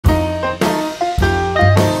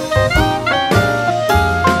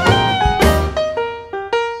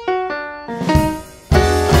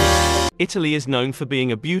Italy is known for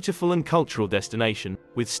being a beautiful and cultural destination,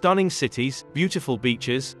 with stunning cities, beautiful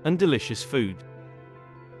beaches, and delicious food.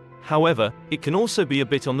 However, it can also be a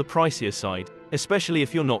bit on the pricier side, especially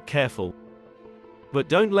if you're not careful. But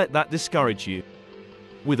don't let that discourage you.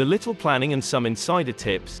 With a little planning and some insider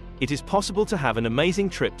tips, it is possible to have an amazing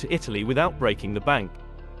trip to Italy without breaking the bank.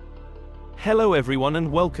 Hello everyone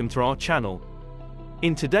and welcome to our channel.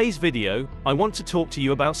 In today's video, I want to talk to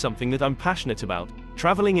you about something that I'm passionate about: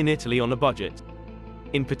 traveling in Italy on a budget.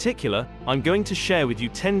 In particular, I'm going to share with you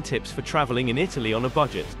 10 tips for traveling in Italy on a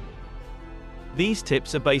budget. These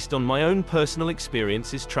tips are based on my own personal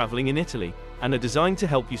experiences traveling in Italy, and are designed to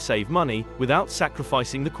help you save money without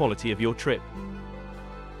sacrificing the quality of your trip.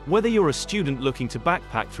 Whether you're a student looking to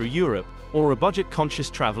backpack through Europe, or a budget-conscious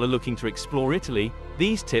traveler looking to explore Italy,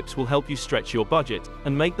 these tips will help you stretch your budget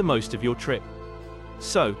and make the most of your trip.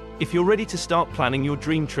 So, if you're ready to start planning your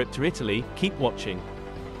dream trip to Italy, keep watching.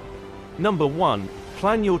 Number 1.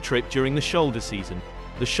 Plan your trip during the shoulder season.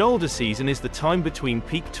 The shoulder season is the time between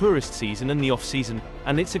peak tourist season and the off-season,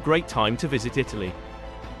 and it's a great time to visit Italy.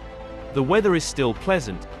 The weather is still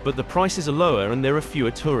pleasant, but the prices are lower and there are fewer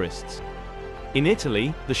tourists. In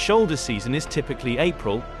Italy, the shoulder season is typically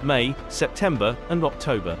April, May, September, and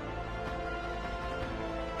October.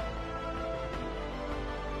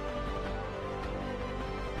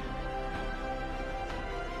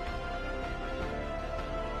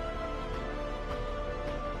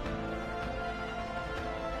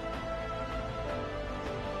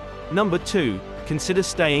 Number 2. Consider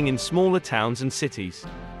staying in smaller towns and cities.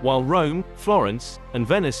 While Rome, Florence, and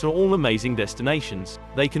Venice are all amazing destinations,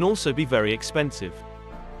 they can also be very expensive.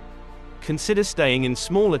 Consider staying in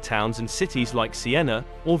smaller towns and cities like Siena,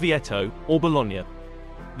 Orvieto, or Bologna.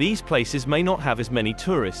 These places may not have as many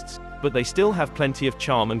tourists, but they still have plenty of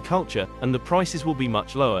charm and culture, and the prices will be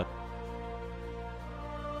much lower.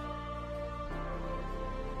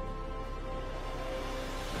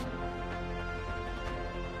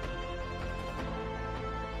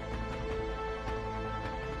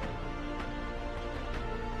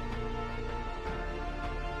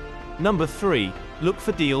 Number 3. Look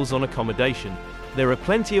for deals on accommodation. There are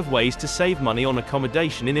plenty of ways to save money on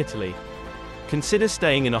accommodation in Italy. Consider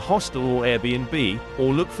staying in a hostel or Airbnb,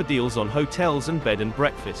 or look for deals on hotels and bed and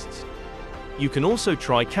breakfasts. You can also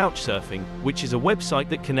try Couchsurfing, which is a website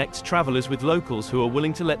that connects travelers with locals who are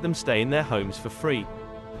willing to let them stay in their homes for free.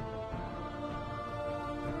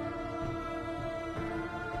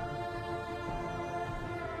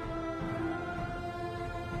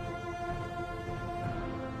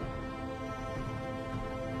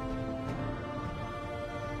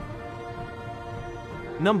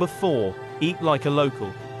 Number 4. Eat like a local.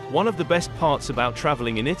 One of the best parts about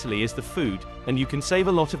traveling in Italy is the food, and you can save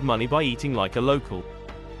a lot of money by eating like a local.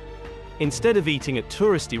 Instead of eating at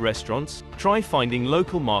touristy restaurants, try finding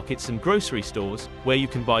local markets and grocery stores, where you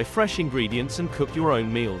can buy fresh ingredients and cook your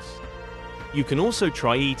own meals. You can also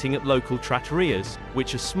try eating at local trattorias,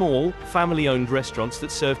 which are small, family-owned restaurants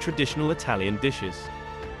that serve traditional Italian dishes.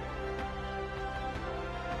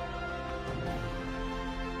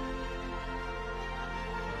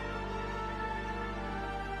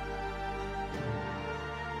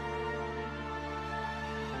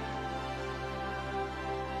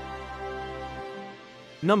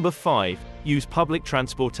 Number 5. Use public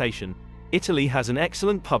transportation. Italy has an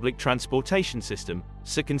excellent public transportation system,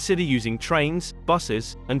 so consider using trains,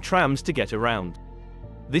 buses, and trams to get around.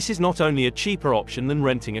 This is not only a cheaper option than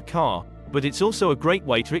renting a car, but it's also a great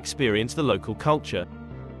way to experience the local culture.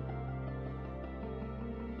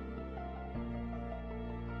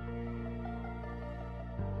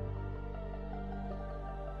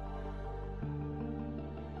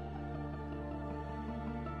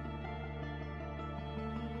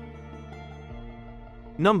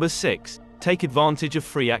 Number 6. Take advantage of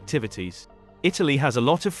free activities. Italy has a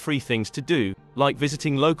lot of free things to do, like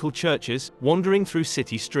visiting local churches, wandering through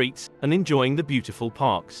city streets, and enjoying the beautiful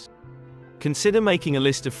parks. Consider making a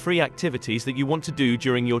list of free activities that you want to do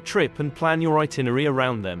during your trip and plan your itinerary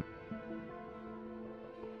around them.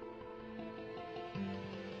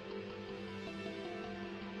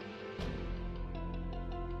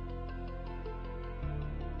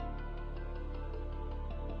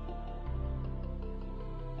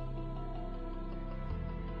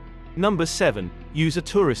 Number 7. Use a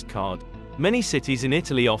tourist card. Many cities in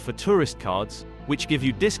Italy offer tourist cards, which give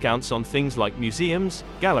you discounts on things like museums,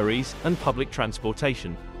 galleries, and public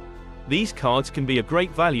transportation. These cards can be a great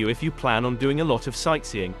value if you plan on doing a lot of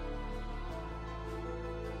sightseeing.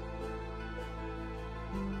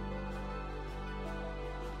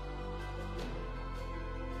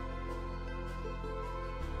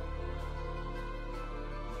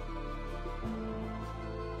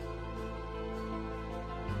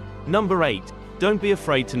 Number 8. Don't be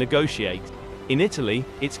afraid to negotiate. In Italy,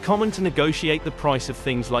 it's common to negotiate the price of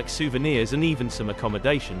things like souvenirs and even some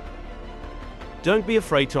accommodation. Don't be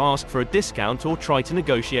afraid to ask for a discount or try to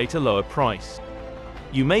negotiate a lower price.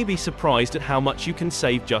 You may be surprised at how much you can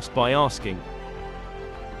save just by asking.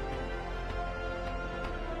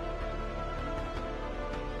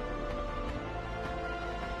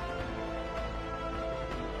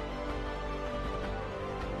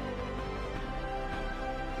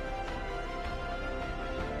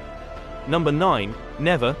 Number 9.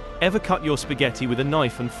 Never, ever cut your spaghetti with a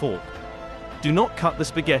knife and fork. Do not cut the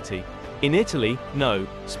spaghetti. In Italy, no,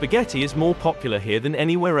 spaghetti is more popular here than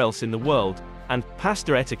anywhere else in the world, and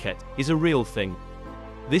pasta etiquette is a real thing.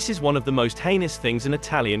 This is one of the most heinous things an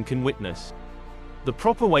Italian can witness. The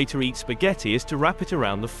proper way to eat spaghetti is to wrap it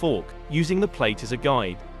around the fork, using the plate as a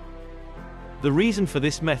guide. The reason for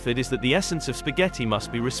this method is that the essence of spaghetti must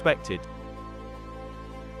be respected.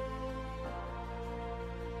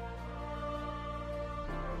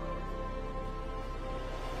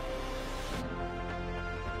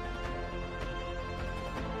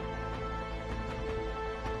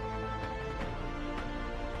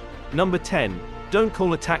 Number 10. Don't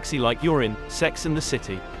call a taxi like you're in Sex and the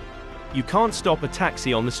City. You can't stop a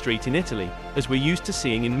taxi on the street in Italy, as we're used to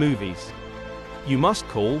seeing in movies. You must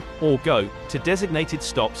call, or go, to designated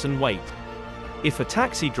stops and wait. If a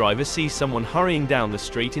taxi driver sees someone hurrying down the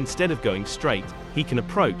street instead of going straight, he can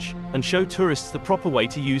approach and show tourists the proper way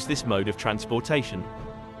to use this mode of transportation.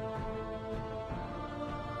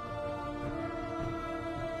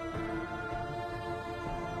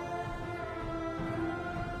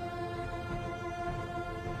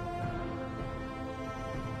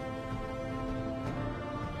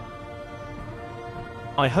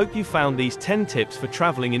 I hope you found these 10 tips for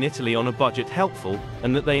traveling in Italy on a budget helpful,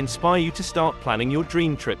 and that they inspire you to start planning your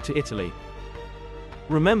dream trip to Italy.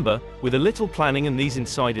 Remember, with a little planning and these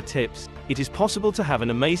insider tips, it is possible to have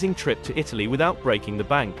an amazing trip to Italy without breaking the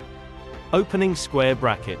bank. Opening square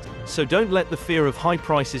bracket. So don't let the fear of high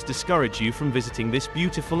prices discourage you from visiting this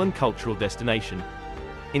beautiful and cultural destination.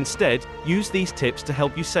 Instead, use these tips to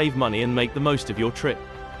help you save money and make the most of your trip.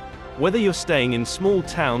 Whether you're staying in small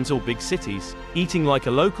towns or big cities, eating like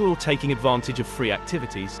a local or taking advantage of free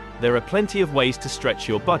activities, there are plenty of ways to stretch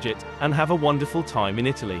your budget and have a wonderful time in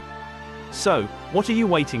Italy. So, what are you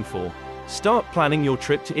waiting for? Start planning your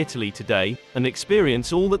trip to Italy today and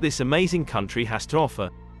experience all that this amazing country has to offer.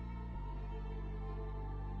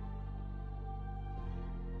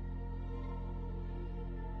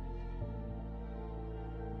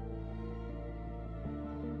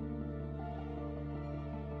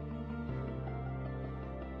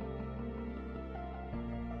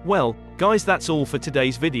 Well, guys, that's all for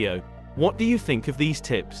today's video. What do you think of these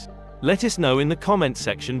tips? Let us know in the comment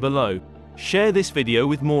section below. Share this video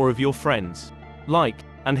with more of your friends. Like,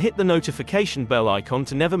 and hit the notification bell icon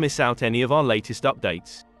to never miss out any of our latest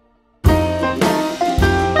updates.